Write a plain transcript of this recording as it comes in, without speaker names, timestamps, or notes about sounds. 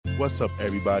What's up,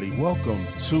 everybody? Welcome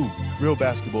to Real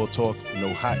Basketball Talk,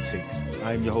 No Hot Takes.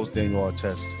 I'm your host, Daniel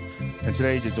Artest, and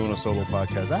today just doing a solo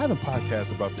podcast. I haven't podcast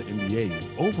about the NBA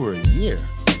in over a year.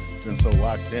 Been so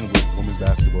locked in with women's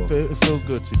basketball. It feels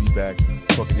good to be back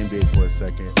talking NBA for a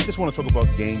second. Just want to talk about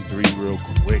Game 3 real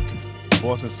quick.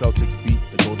 Boston Celtics beat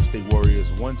the Golden State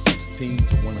Warriors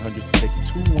 116-100 to take a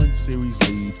 2-1 series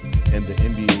lead in the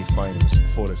NBA Finals.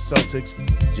 For the Celtics,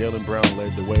 Jaylen Brown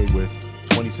led the way with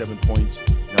 27 points,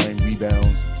 9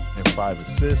 rebounds, and 5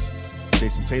 assists.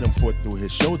 Jason Tatum fought through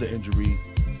his shoulder injury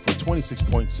for 26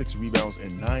 points, 6 rebounds,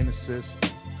 and 9 assists.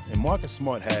 And Marcus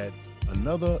Smart had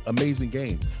another amazing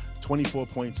game, 24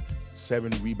 points,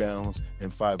 7 rebounds,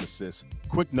 and 5 assists.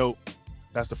 Quick note,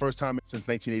 that's the first time since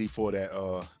 1984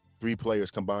 that 3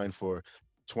 players combined for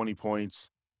 20 points,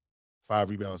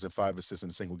 5 rebounds, and 5 assists in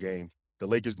a single game. The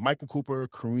Lakers, Michael Cooper,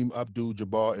 Kareem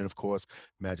Abdul-Jabbar, and of course,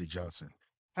 Magic Johnson.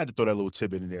 Had to throw that little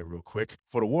tidbit in there real quick.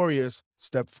 For the Warriors,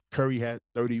 Steph Curry had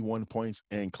 31 points,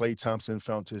 and Klay Thompson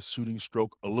found his shooting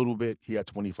stroke a little bit. He had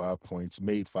 25 points,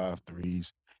 made 5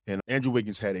 threes, and Andrew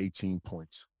Wiggins had 18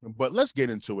 points. But let's get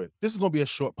into it. This is going to be a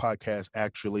short podcast,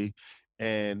 actually,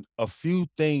 and a few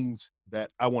things that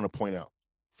I want to point out.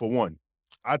 For one,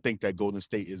 I think that Golden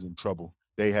State is in trouble.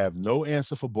 They have no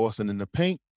answer for Boston in the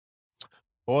paint.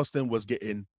 Boston was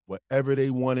getting whatever they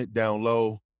wanted down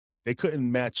low. They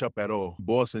couldn't match up at all.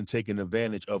 Boston taking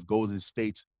advantage of Golden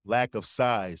State's lack of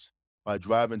size by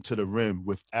driving to the rim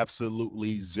with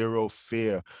absolutely zero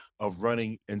fear of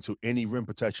running into any rim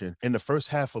protection. In the first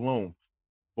half alone,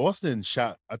 Boston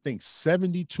shot, I think,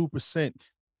 72%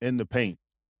 in the paint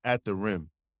at the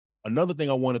rim. Another thing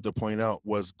I wanted to point out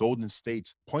was Golden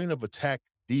State's point of attack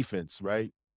defense, right?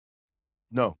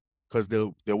 No, because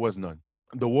there was none.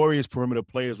 The Warriors perimeter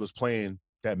players was playing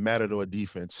that matador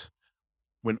defense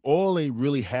when all they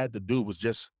really had to do was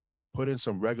just put in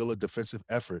some regular defensive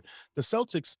effort. The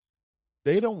Celtics,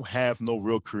 they don't have no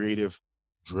real creative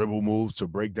dribble moves to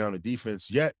break down the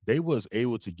defense, yet they was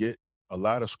able to get a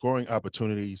lot of scoring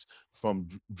opportunities from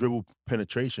dribble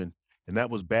penetration, and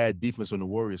that was bad defense on the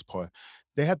Warriors' part.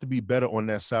 They have to be better on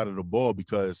that side of the ball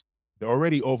because they're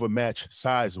already overmatched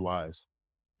size-wise.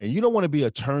 And you don't want to be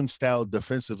a turnstile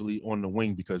defensively on the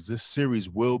wing because this series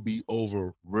will be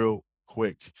over real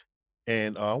quick.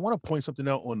 And I want to point something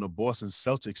out on the Boston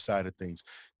Celtics side of things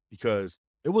because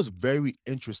it was very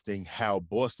interesting how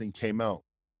Boston came out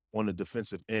on the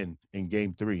defensive end in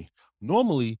Game 3.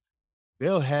 Normally,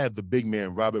 they'll have the big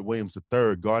man, Robert Williams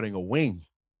III, guarding a wing.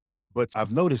 But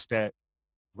I've noticed that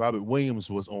Robert Williams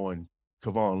was on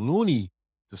Kevon Looney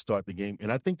to start the game,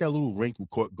 and I think that little wrinkle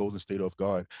caught Golden State off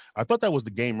guard. I thought that was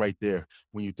the game right there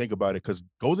when you think about it because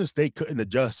Golden State couldn't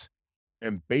adjust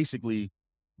and basically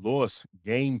lost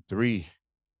Game 3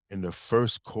 in the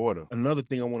first quarter. Another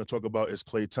thing I want to talk about is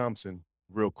Klay Thompson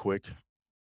real quick.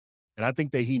 And I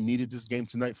think that he needed this game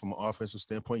tonight from an offensive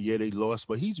standpoint. Yeah, they lost,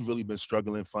 but he's really been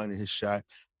struggling finding his shot.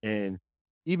 And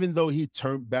even though he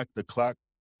turned back the clock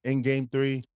in Game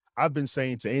 3, I've been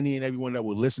saying to any and everyone that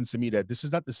will listen to me that this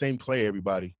is not the same Klay,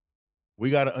 everybody. We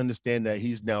got to understand that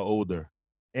he's now older.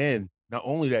 And not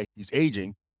only that, he's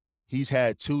aging, he's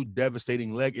had 2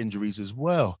 devastating leg injuries as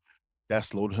well. That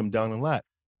slowed him down a lot.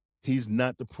 He's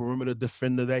not the perimeter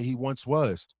defender that he once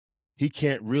was. He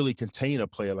can't really contain a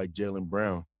player like Jaylen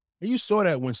Brown. And you saw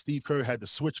that when Steve Kerr had to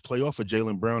switch Klay off of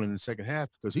Jaylen Brown in the second half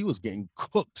because he was getting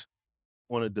cooked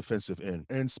on a defensive end.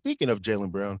 And speaking of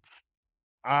Jaylen Brown,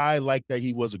 I like that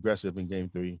he was aggressive in Game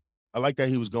 3. I like that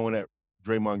he was going at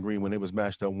Draymond Green when it was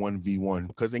matched up 1v1.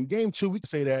 Because in Game 2, we can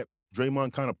say that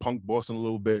Draymond kind of punked Boston a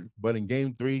little bit. But in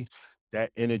Game 3, that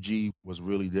energy was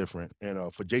really different.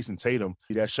 And for Jason Tatum,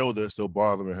 that shoulder is still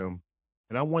bothering him.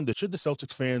 And I wonder, should the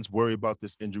Celtics fans worry about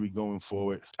this injury going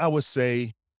forward? I would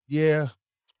say, yeah.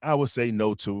 I would say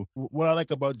no to. What I like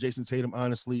about Jason Tatum,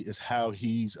 honestly, is how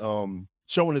he's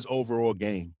showing his overall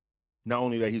game. Not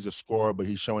only that he's a scorer, but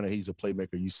he's showing that he's a playmaker.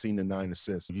 You've seen the 9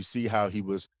 assists. You see how he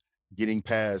was getting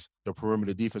past the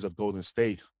perimeter defense of Golden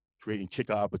State, creating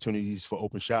kick opportunities for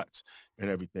open shots and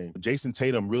everything. Jason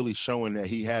Tatum really showing that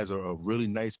he has a really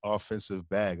nice offensive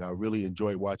bag. I really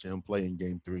enjoyed watching him play in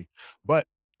Game 3. But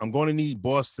I'm going to need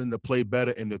Boston to play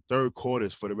better in the third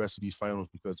quarters for the rest of these finals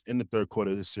because in the third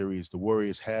quarter of this series, the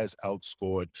Warriors has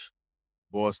outscored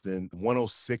Boston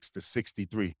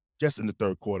 106-63 just in the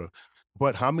third quarter.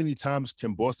 But how many times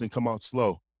can Boston come out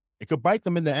slow? It could bite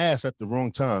them in the ass at the wrong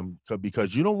time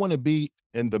because you don't want to be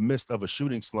in the midst of a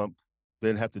shooting slump,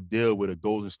 then have to deal with a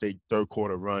Golden State third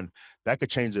quarter run. That could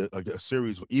change a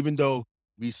series. Even though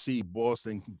we see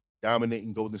Boston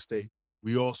dominating Golden State,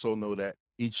 we also know that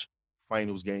each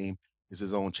finals game is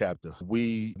his own chapter.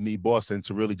 We need Boston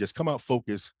to really just come out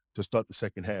focused to start the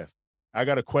second half. I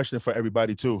got a question for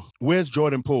everybody too. Where's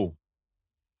Jordan Poole?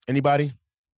 Anybody?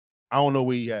 I don't know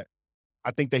where he at.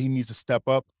 I think that he needs to step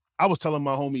up. I was telling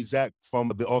my homie Zach from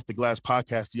the Off the Glass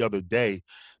podcast the other day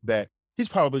that he's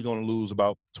probably going to lose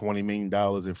about $20 million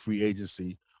in free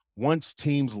agency once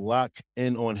teams lock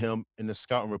in on him in the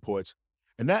scouting reports.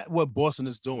 And that's what Boston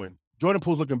is doing. Jordan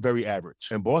Poole's looking very average,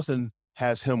 and Boston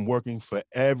has him working for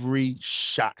every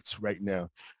shot right now.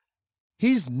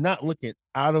 He's not looking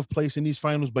out of place in these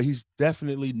finals, but he's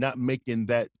definitely not making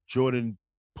that Jordan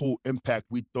Poole impact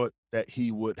we thought that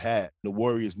he would have. The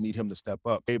Warriors need him to step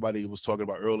up. Everybody was talking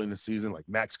about early in the season, like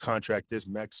max contract this,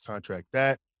 max contract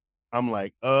that. I'm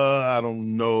like, I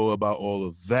don't know about all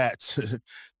of that.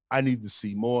 I need to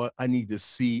see more. I need to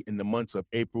see in the months of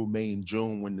April, May, and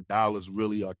June when the dollars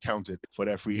really are counted for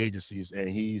that free agencies, and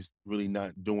he's really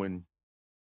not doing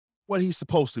what he's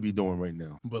supposed to be doing right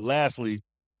now. But lastly,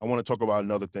 I want to talk about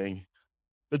another thing.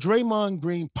 The Draymond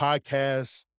Green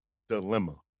podcast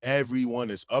dilemma.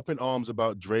 Everyone is up in arms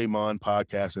about Draymond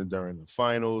podcasting during the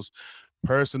finals.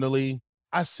 Personally,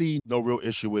 I see no real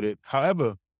issue with it.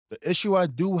 However, the issue I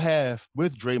do have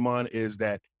with Draymond is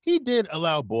that he did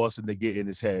allow Boston to get in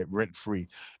his head rent-free.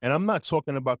 And I'm not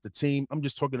talking about the team. I'm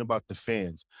just talking about the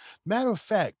fans. Matter of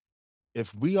fact,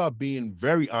 if we are being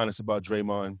very honest about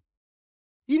Draymond,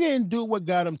 he didn't do what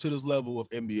got him to this level of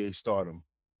NBA stardom.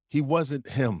 He wasn't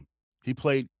him. He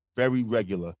played very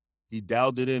regular. He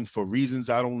dialed it in for reasons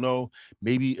I don't know.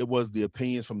 Maybe it was the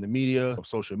opinions from the media,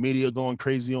 social media going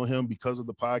crazy on him because of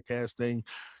the podcast thing.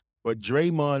 But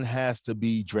Draymond has to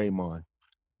be Draymond.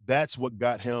 That's what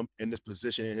got him in this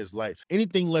position in his life.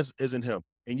 Anything less isn't him.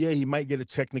 And yeah, he might get a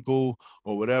technical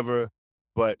or whatever,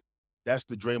 but that's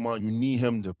the Draymond. You need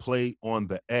him to play on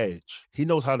the edge. He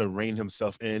knows how to rein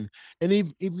himself in. And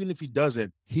even if he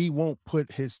doesn't, he won't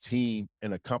put his team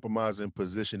in a compromising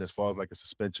position as far as like a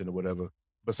suspension or whatever,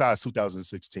 besides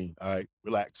 2016. All right,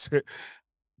 relax.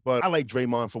 But I like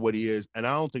Draymond for what he is, and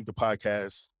I don't think the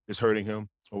podcast is hurting him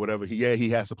or whatever. He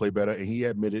has to play better, and he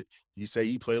admitted, he said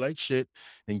he played like shit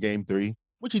in game 3,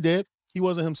 which he did. He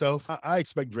wasn't himself. I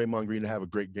expect Draymond Green to have a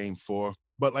great game 4.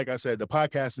 But like I said, the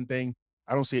podcasting thing,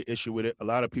 I don't see an issue with it. A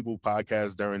lot of people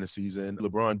podcast during the season.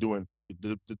 LeBron doing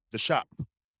the shop,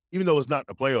 even though it's not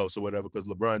the playoffs or whatever, because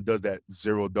LeBron does that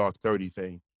 0 dark 30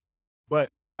 thing. But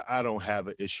I don't have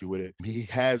an issue with it. He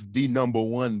has the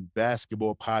 #1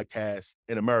 basketball podcast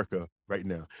in America right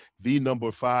now, the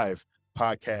 #5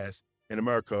 podcast in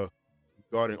America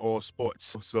regarding all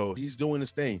sports. So he's doing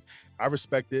his thing. I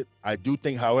respect it. I do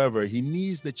think, however, he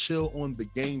needs to chill on the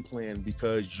game plan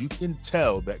because you can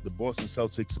tell that the Boston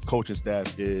Celtics coaching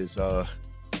staff is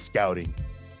scouting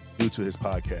due to his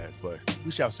podcast, but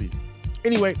we shall see.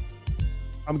 Anyway,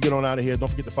 I'm gonna get on out of here. Don't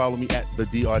forget to follow me at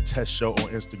the Artest Show on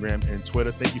Instagram and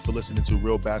Twitter. Thank you for listening to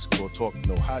Real Basketball Talk,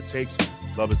 No Hot Takes.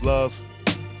 Love is love.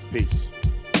 Peace.